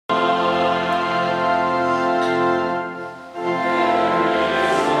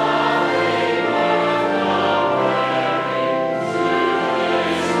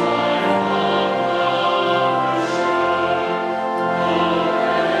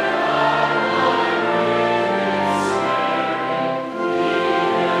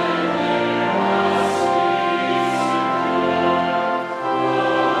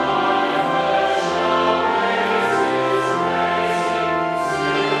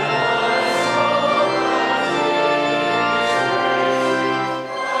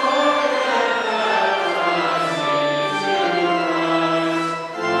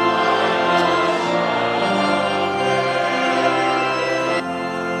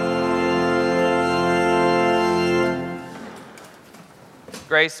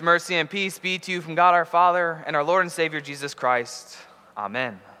Grace, mercy, and peace be to you from God our Father and our Lord and Savior Jesus Christ.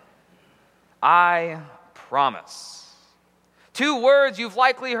 Amen. I promise. Two words you've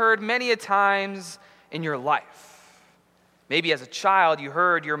likely heard many a times in your life. Maybe as a child you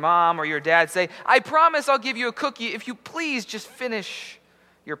heard your mom or your dad say, "I promise I'll give you a cookie if you please just finish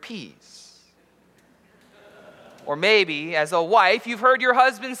your peas." Or maybe as a wife you've heard your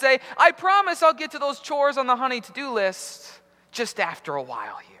husband say, "I promise I'll get to those chores on the honey to-do list just after a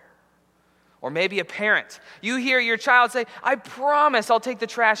while here." Or maybe a parent, you hear your child say, "I promise I'll take the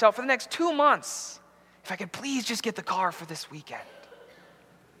trash out for the next 2 months if I could please just get the car for this weekend."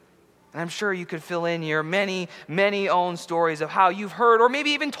 And I'm sure you could fill in your many, many own stories of how you've heard or maybe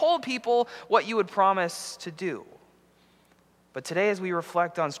even told people what you would promise to do. But today, as we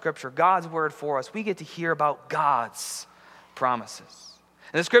reflect on Scripture, God's word for us, we get to hear about God's promises.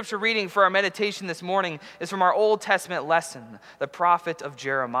 And the scripture reading for our meditation this morning is from our Old Testament lesson, the prophet of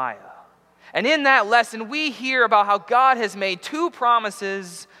Jeremiah. And in that lesson, we hear about how God has made two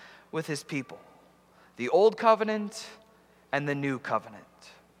promises with his people, the Old Covenant and the New Covenant.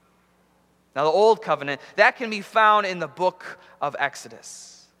 Now, the Old Covenant, that can be found in the book of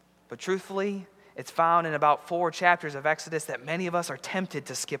Exodus. But truthfully, it's found in about 4 chapters of Exodus that many of us are tempted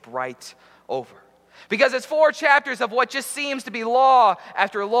to skip right over. Because it's 4 chapters of what just seems to be law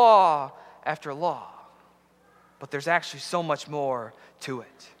after law after law. But there's actually so much more to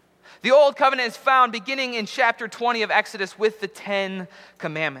it. The Old Covenant is found beginning in chapter 20 of Exodus with the 10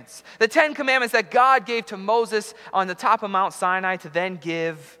 Commandments. The 10 Commandments that God gave to Moses on the top of Mount Sinai to then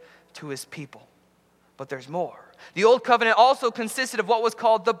give to his people. But there's more. The Old Covenant also consisted of what was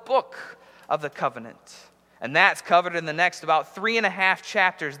called the Book of the Covenant. And that's covered in the next about 3.5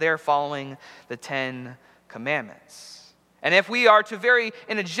 chapters there following the 10 Commandments. And if we are to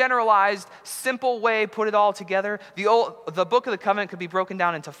in a generalized, simple way, put it all together, the Book of the Covenant could be broken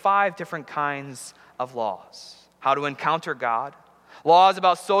down into 5 different kinds of laws. How to encounter God, laws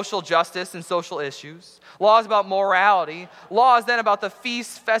about social justice and social issues, laws about morality, laws then about the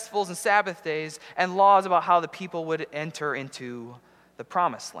feasts, festivals, and Sabbath days, and laws about how the people would enter into the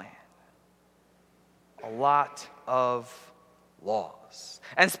Promised Land. A lot of laws,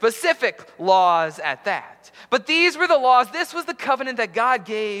 and specific laws at that. But these were the laws, this was the covenant that God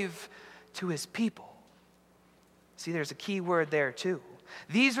gave to his people. See, there's a key word there too.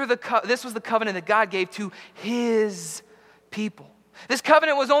 This was the covenant that God gave to his people. This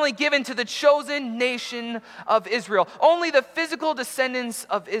covenant was only given to the chosen nation of Israel, only the physical descendants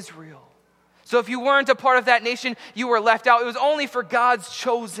of Israel. So if you weren't a part of that nation, you were left out. It was only for God's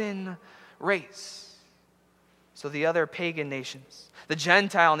chosen race. So the other pagan nations, the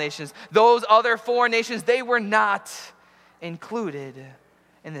Gentile nations, those other foreign nations, they were not included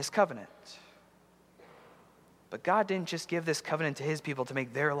in this covenant. But God didn't just give this covenant to his people to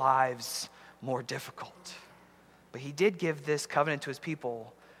make their lives more difficult. But he did give this covenant to his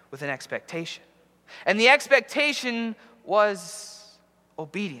people with an expectation. And the expectation was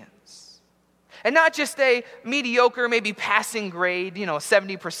obedience. And not just a mediocre, maybe passing grade,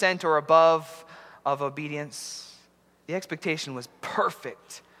 70% or above of obedience. The expectation was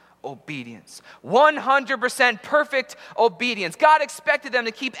perfect obedience. 100% perfect obedience. God expected them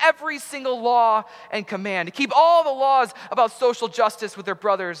to keep every single law and command, to keep all the laws about social justice with their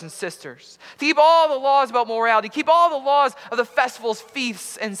brothers and sisters, to keep all the laws about morality, keep all the laws of the festivals,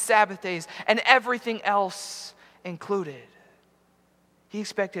 feasts, and Sabbath days, and everything else included. He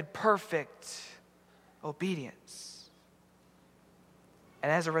expected perfect obedience. And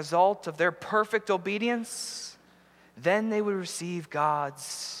as a result of their perfect obedience, then they would receive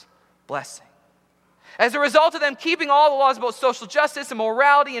God's blessing. As a result of them keeping all the laws about social justice and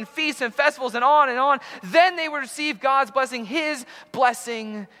morality and feasts and festivals and on, then they would receive God's blessing, his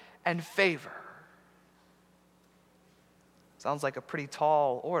blessing and favor. Sounds like a pretty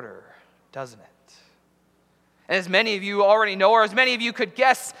tall order, doesn't it? And as many of you already know, or as many of you could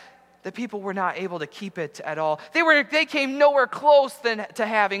guess, the people were not able to keep it at all. They came nowhere close to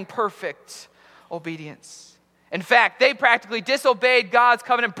having perfect obedience. In fact, they practically disobeyed God's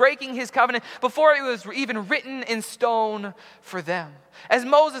covenant, breaking his covenant before it was even written in stone for them. As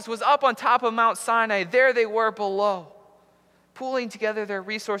Moses was up on top of Mount Sinai, there they were below, pooling together their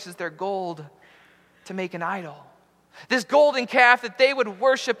resources, their gold, to make an idol. This golden calf that they would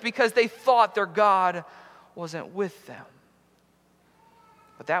worship because they thought their God wasn't with them.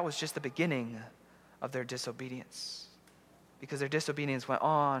 But that was just the beginning of their disobedience, because their disobedience went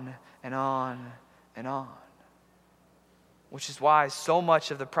on and on and on. Which is why so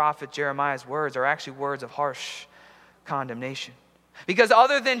much of the prophet Jeremiah's words are actually words of harsh condemnation. Because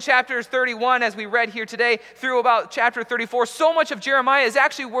other than chapters 31, as we read here today, through about chapter 34, so much of Jeremiah is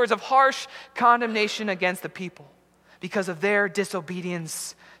actually words of harsh condemnation against the people because of their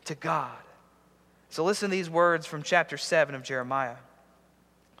disobedience to God. So listen to these words from chapter 7 of Jeremiah.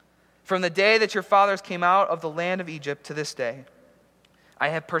 From the day that your fathers came out of the land of Egypt to this day, I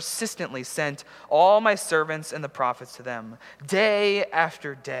have persistently sent all my servants and the prophets to them, day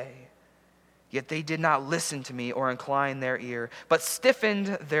after day. Yet they did not listen to me or incline their ear, but stiffened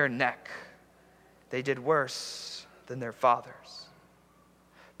their neck. They did worse than their fathers.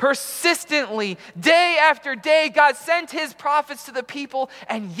 Persistently, day after day, God sent his prophets to the people,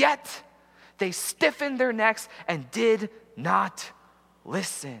 and yet they stiffened their necks and did not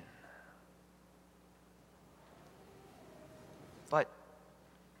listen. But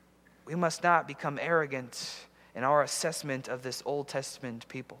we must not become arrogant in our assessment of this Old Testament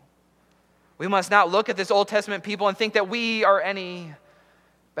people. We must not look at this Old Testament people and think that we are any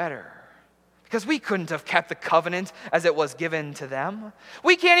better, because we couldn't have kept the covenant as it was given to them.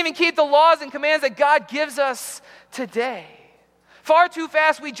 We can't even keep the laws and commands that God gives us today. Far too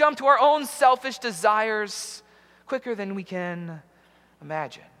fast we jump to our own selfish desires quicker than we can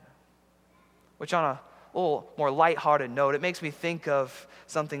imagine. Which, on a little more lighthearted note, it makes me think of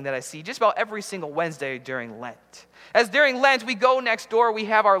something that I see just about every single Wednesday during Lent. As during Lent, we go next door, we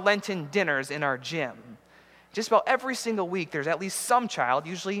have our Lenten dinners in our gym. Just about every single week, there's at least some child,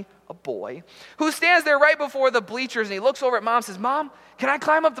 usually a boy, who stands there right before the bleachers and he looks over at mom and says, "Mom, can I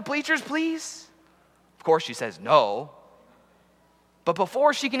climb up the bleachers, please?" Of course, she says no. But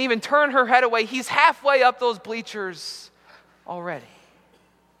before she can even turn her head away, he's halfway up those bleachers already.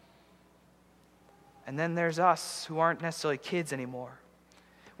 And then there's us who aren't necessarily kids anymore.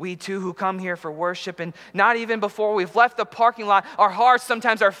 We too who come here for worship, and not even before we've left the parking lot, our hearts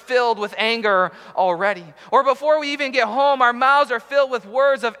sometimes are filled with anger already. Or before we even get home, our mouths are filled with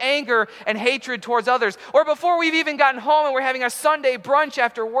words of anger and hatred towards others. Or before we've even gotten home and we're having a Sunday brunch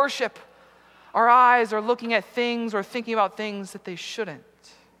after worship, our eyes are looking at things or thinking about things that they shouldn't.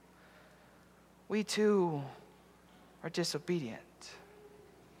 We too are disobedient.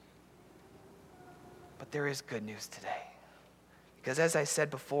 But there is good news today. Because as I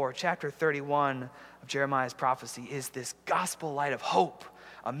said before, chapter 31 of Jeremiah's prophecy is this gospel light of hope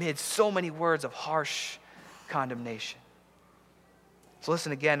amid so many words of harsh condemnation. So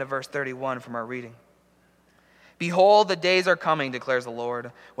listen again to verse 31 from our reading. "Behold, the days are coming, declares the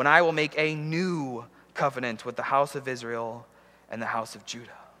Lord, when I will make a new covenant with the house of Israel and the house of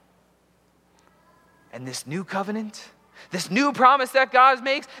Judah." And this new covenant, this new promise that God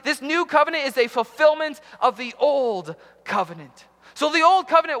makes, this new covenant is a fulfillment of the old covenant. So the old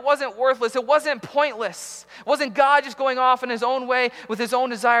covenant wasn't worthless. It wasn't pointless. It wasn't God just going off in his own way with his own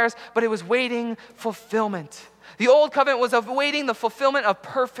desires, but it was waiting fulfillment. The old covenant was awaiting the fulfillment of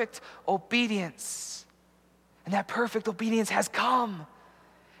perfect obedience. And that perfect obedience has come.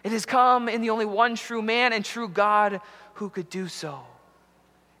 It has come in the only one true man and true God who could do so,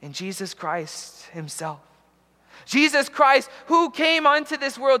 in Jesus Christ himself. Jesus Christ, who came onto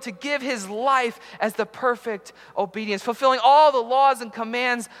this world to give his life as the perfect obedience, fulfilling all the laws and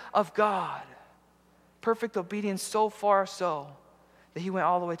commands of God. Perfect obedience so far so that he went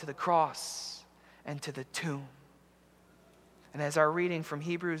all the way to the cross and to the tomb. And as our reading from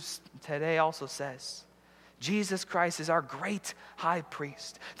Hebrews today also says, Jesus Christ is our great high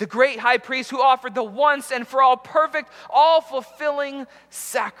priest, the great high priest who offered the once and for all perfect, all-fulfilling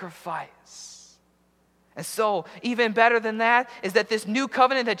sacrifice. And so, even better than that is that this new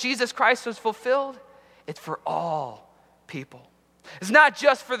covenant that Jesus Christ has fulfilled, it's for all people. It's not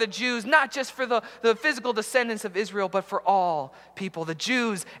just for the Jews, not just for the physical descendants of Israel, but for all people, the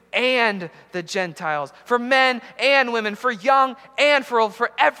Jews and the Gentiles, for men and women, for young and for old,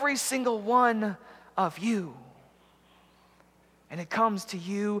 for every single one of you. And it comes to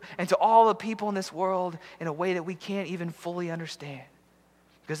you and to all the people in this world in a way that we can't even fully understand.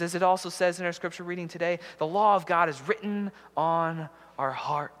 Because as it also says in our scripture reading today, the law of God is written on our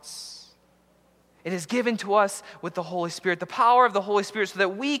hearts. It is given to us with the Holy Spirit, the power of the Holy Spirit, so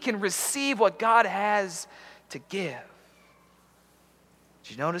that we can receive what God has to give.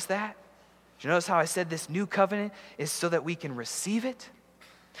 Did you notice that? Did you notice how I said this new covenant is so that we can receive it?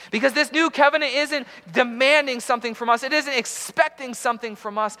 Because this new covenant isn't demanding something from us. It isn't expecting something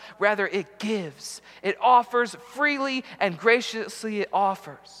from us. Rather, it gives. It offers freely and graciously. It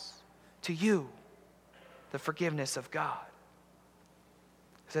offers to you the forgiveness of God.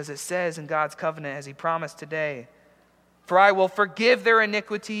 As it says in God's covenant, as he promised today, "For I will forgive their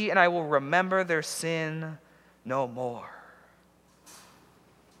iniquity and I will remember their sin no more."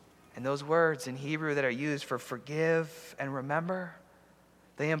 And those words in Hebrew that are used for forgive and remember,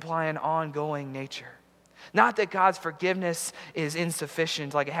 They imply an ongoing nature. Not that God's forgiveness is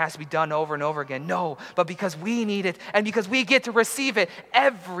insufficient, like it has to be done over and over again. No, but because we need it and because we get to receive it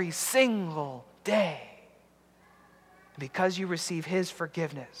every single day. And because you receive his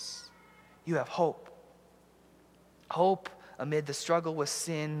forgiveness, you have hope. Hope amid the struggle with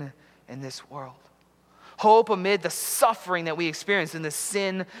sin in this world. Hope amid the suffering that we experience in this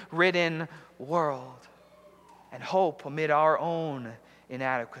sin-ridden world. And hope amid our own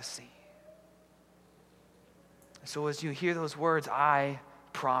inadequacy. So as you hear those words, I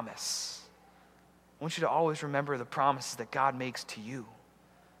promise, I want you to always remember the promises that God makes to you.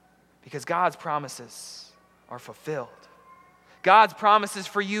 Because God's promises are fulfilled. God's promises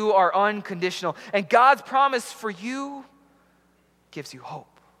for you are unconditional. And God's promise for you gives you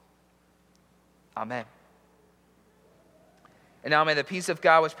hope. Amen. And now may the peace of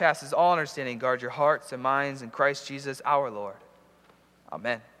God which passes all understanding guard your hearts and minds in Christ Jesus our Lord.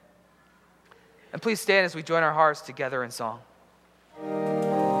 Amen. And please stand as we join our hearts together in song.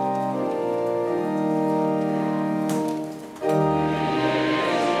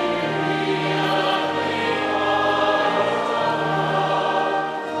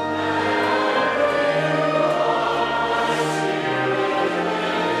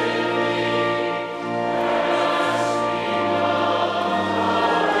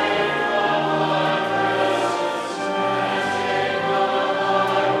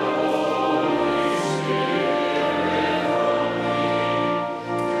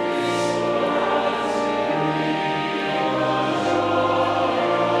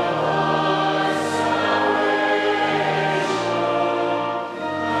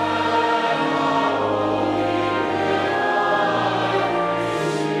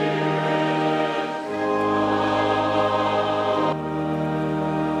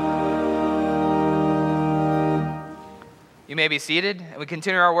 You may be seated, and we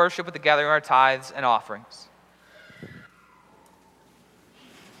continue our worship with the gathering of our tithes and offerings.